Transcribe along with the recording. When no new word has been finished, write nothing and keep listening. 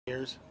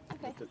years.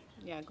 Okay.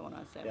 Yeah, going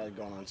on 7. Yeah,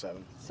 going on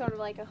 7. Sort of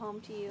like a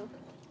home to you.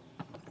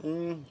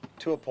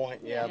 To a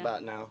point, yeah, Yeah.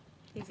 about now.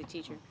 He's a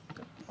teacher.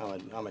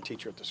 I'm a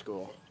teacher at the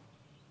school.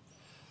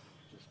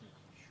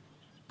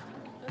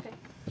 Okay.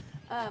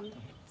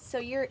 So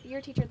you're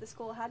a teacher at the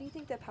school. How do you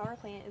think the power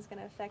plant is going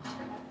to affect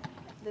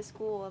the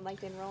school and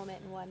like the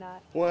enrollment and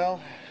whatnot? Well,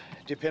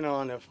 depending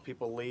on if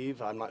people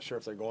leave, I'm not sure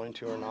if they're going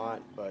to or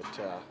not, but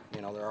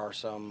you know, there are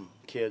some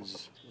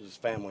kids, this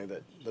family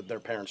that their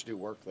parents do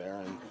work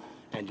there,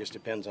 and just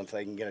depends on if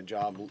they can get a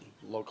job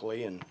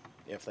locally, and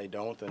if they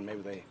don't, then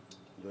maybe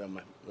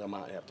they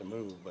might have to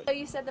move. But So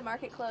you said the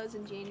market closed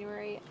in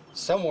January.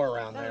 somewhere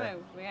around there.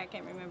 I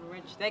can't remember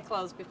which. They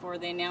closed before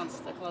they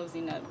announced the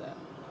closing of the.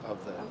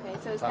 Okay,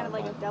 so it's kind of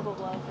like a double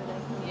blow for the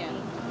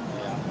community.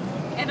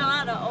 Yeah. And a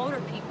lot of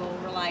older people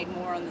relied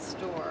more on the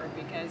store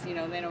because, you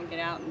know, they don't get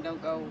out and don't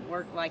go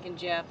work like in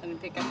Jeff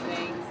and pick up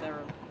things,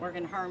 or work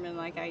in Herman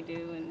like I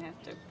do and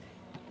have to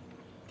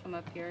come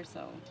up here,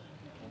 so.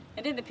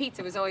 And then the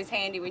pizza was always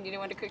handy when you didn't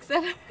want to cook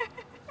supper.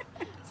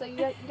 So you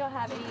don't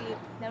have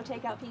no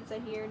takeout pizza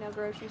here, no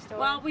grocery store?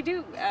 Well, we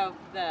do,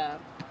 they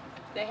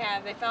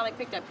finally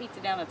picked up pizza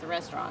down at the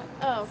restaurant.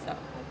 Oh. So,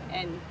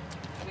 and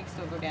we can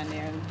still go down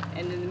there.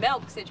 And in the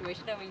milk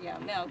situation, we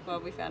got milk. Well,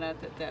 we found out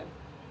that the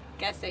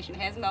gas station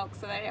has milk,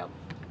 so that helped.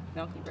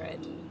 Milky bread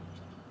and.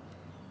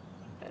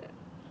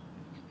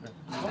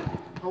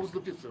 How was the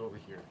pizza over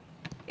here?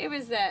 It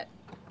was that,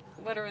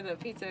 whatever the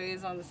pizza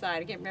is on the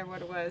side. I can't remember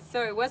what it was.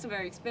 So it wasn't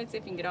very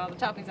expensive. You can get all the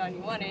toppings on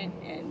you wanted,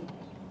 and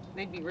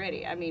they'd be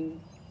ready. I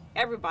mean,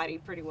 everybody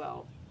pretty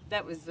well.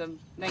 That was the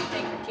main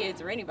thing for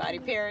kids or anybody,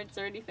 parents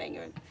or anything.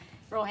 It was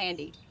real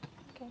handy.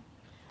 Okay.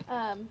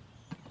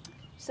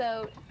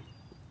 So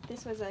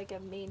this was like a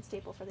main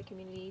staple for the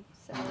community.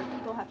 So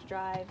people have to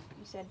drive,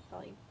 you said,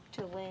 probably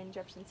to Lynn,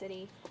 Jefferson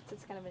City. So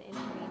it's kind of an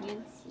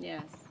inconvenience.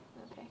 Yes.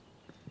 Okay.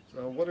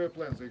 So what are your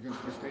plans? Are you going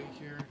to be staying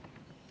here?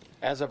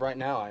 As of right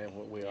now,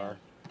 we are.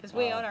 Because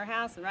we own our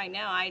house, and right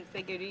now I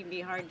think it'd even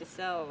be hard to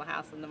sell a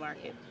house in the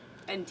market.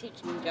 And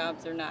teaching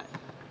jobs are not.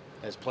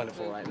 It's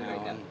plentiful right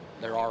now, and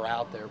there are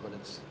out there, but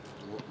it's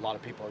a lot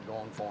of people are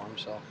going for them.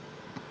 So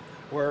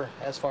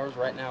as far as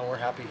right now, we're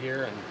happy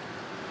here, and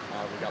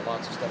we got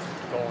lots of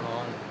stuff going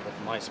on with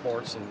my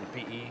sports and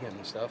PE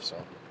and stuff.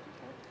 So.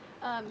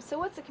 So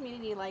what's the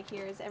community like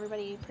here? Is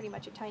everybody pretty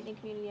much a tight-knit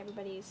community?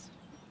 Everybody's.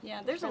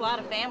 Yeah, there's a lot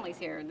of families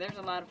here. There's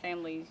a lot of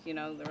families, you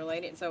know, that are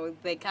related. So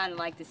they kind of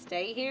like to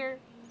stay here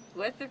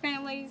with their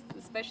families,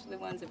 especially the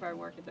ones that probably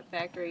work at the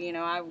factory. You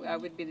know, I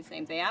would be the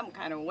same thing. I'm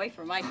kind of away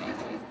from my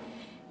families.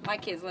 My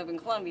kids live in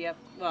Columbia,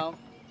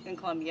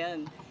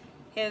 and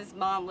his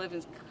mom lives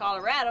in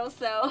Colorado,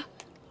 so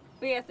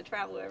we have to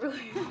travel everywhere.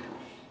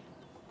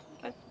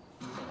 All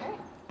right,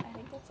 I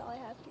think that's all I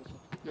have.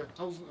 Yeah.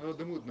 How's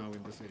the mood now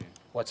in the city?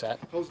 What's that?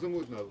 How's the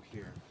mood now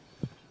here?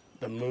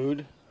 The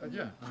mood?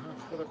 Yeah.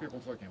 What are people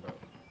talking about?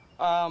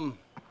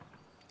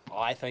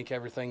 I think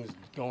everything's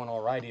going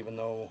all right, even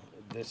though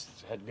this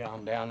had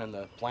gone down and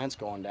the plant's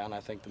going down.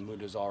 I think the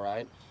mood is all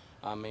right.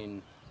 I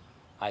mean,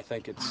 I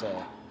think it's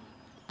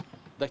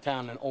the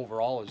town and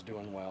overall is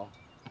doing well.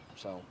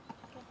 So.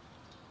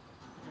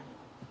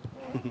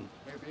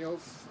 Anything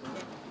else?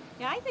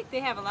 Yeah, I think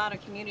they have a lot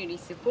of community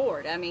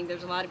support. I mean,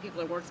 there's a lot of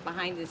people that works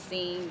behind the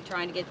scene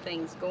trying to get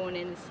things going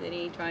in the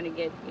city, trying to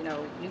get, you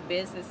know, new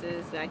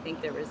businesses. I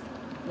think there was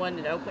one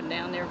that opened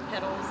down there,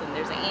 Petals, and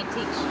there's an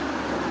antique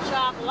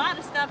shop. A lot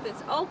of stuff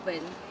that's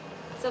open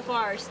so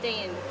far is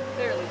staying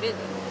fairly busy,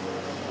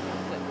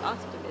 but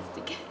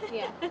optimistic.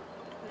 Yeah.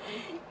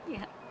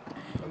 Yeah.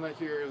 And I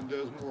hear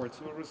there's more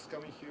tourists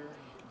coming here.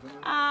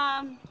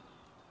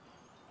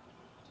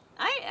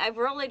 I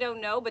really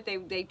don't know, but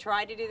they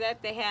try to do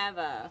that. They have,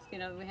 you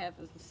know, we have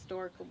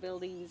historical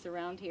buildings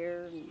around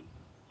here, and, you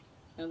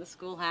know, the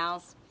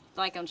schoolhouse.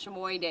 Like on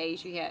Chamois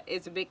days,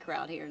 it's a big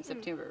crowd here in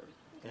September.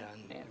 Yeah,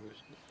 and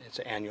it's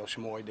annual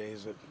Chamois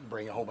days that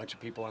bring a whole bunch of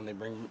people in. They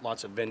bring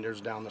lots of vendors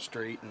down the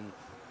street and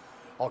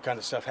all kinds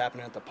of stuff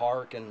happening at the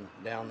park and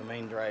down the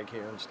main drag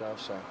here and stuff.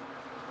 So.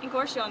 And of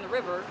course, you're on the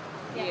river.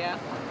 Yeah.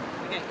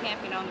 We got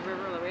camping on the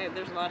river.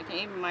 There's a lot of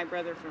camping. My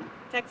brother from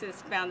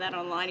Texas found that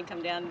online and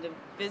come down to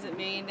visit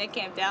me, and they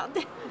camped out.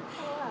 So,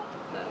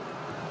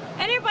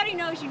 and everybody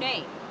knows your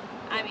name.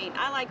 I mean,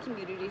 I like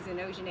communities that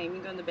knows your name.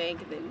 You go in the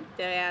bank, and then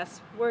they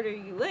ask, where do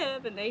you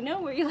live? And they know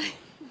where you live.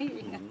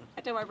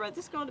 I tell my brother,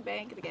 just go to the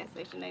bank at the gas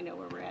station. They know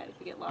where we're at if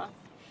we get lost.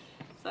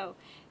 So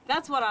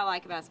that's what I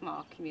like about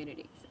small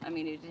communities. I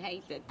mean, I'd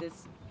hate that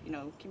this, you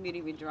know,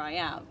 community would dry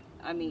out.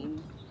 I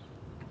mean,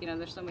 you know,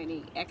 there's so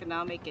many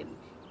economic and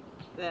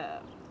the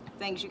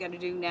things you got to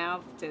do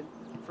now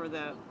for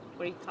the,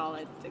 what do you call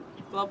it, the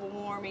global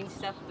warming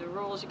stuff, the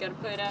rules you got to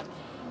put up.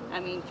 I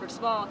mean, for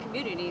small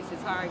communities,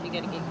 it's hard. You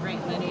got to get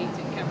grant money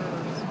to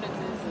cover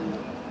expenses,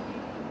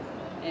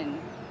 and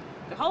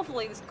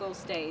hopefully the school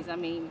stays. I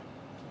mean,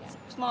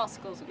 small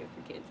schools are good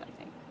for kids, I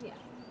think. Yeah.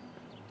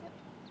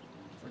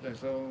 Okay,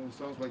 so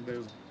sounds like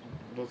there's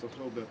lots of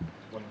hope that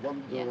when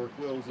one Yeah. door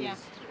closes, Yeah,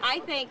 I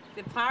think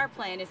the power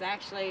plant is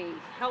actually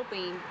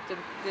helping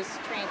this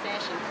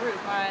transition through.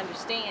 If I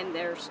understand,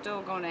 they're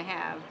still going to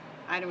have,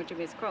 I don't want you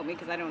to misquote me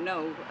because I don't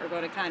know, are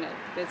going to kind of,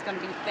 it's going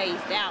to be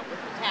phased out with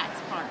the tax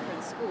part for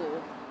the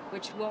school,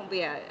 which won't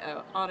be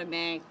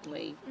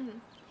automatically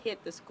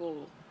hit the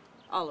school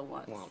all at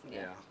once. Well,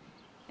 yeah.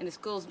 And the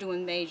school's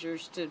doing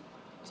measures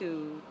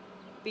to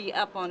be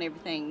up on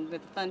everything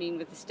with funding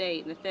with the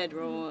state and the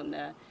federal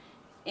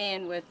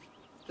and with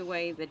the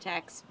way the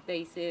tax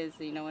base is,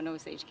 you know, in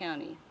Osage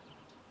County.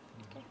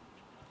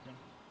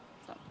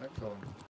 excellent.